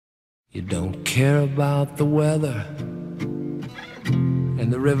You don't care about the weather, and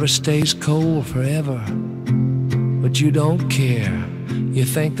the river stays cold forever. But you don't care, you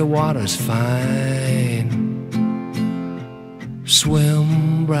think the water's fine.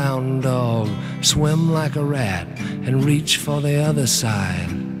 Swim, brown dog, swim like a rat and reach for the other side.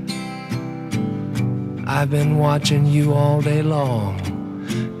 I've been watching you all day long,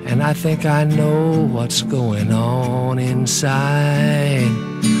 and I think I know what's going on inside.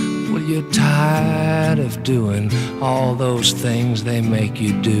 Well, you're tired of doing all those things they make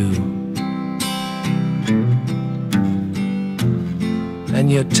you do, and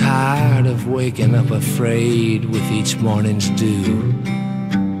you're tired of waking up afraid with each morning's dew.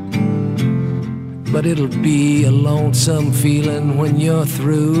 But it'll be a lonesome feeling when you're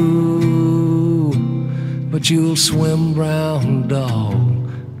through. But you'll swim, brown dog,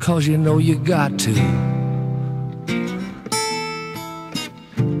 'cause you know you got to.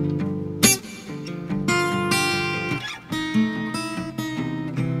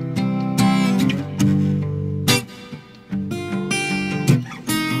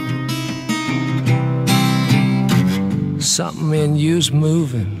 Something in you's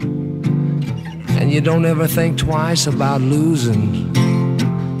moving, and you don't ever think twice about losing.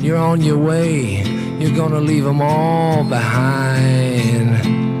 You're on your way, you're gonna leave them all behind.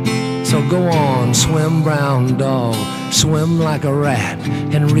 So go on, swim, brown dog, swim like a rat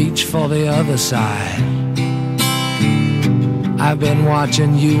and reach for the other side. I've been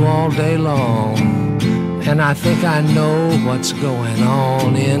watching you all day long, and I think I know what's going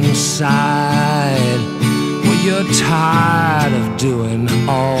on inside. Well, you're tired of doing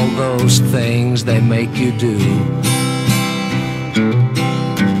all those things they make you do,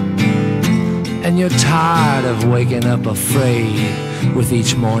 and you're tired of waking up afraid with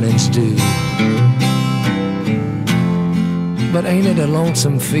each morning's dew. But ain't it a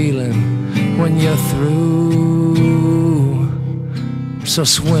lonesome feeling when you're through? So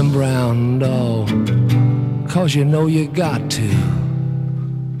swim, brown dog, 'cause you know you got to.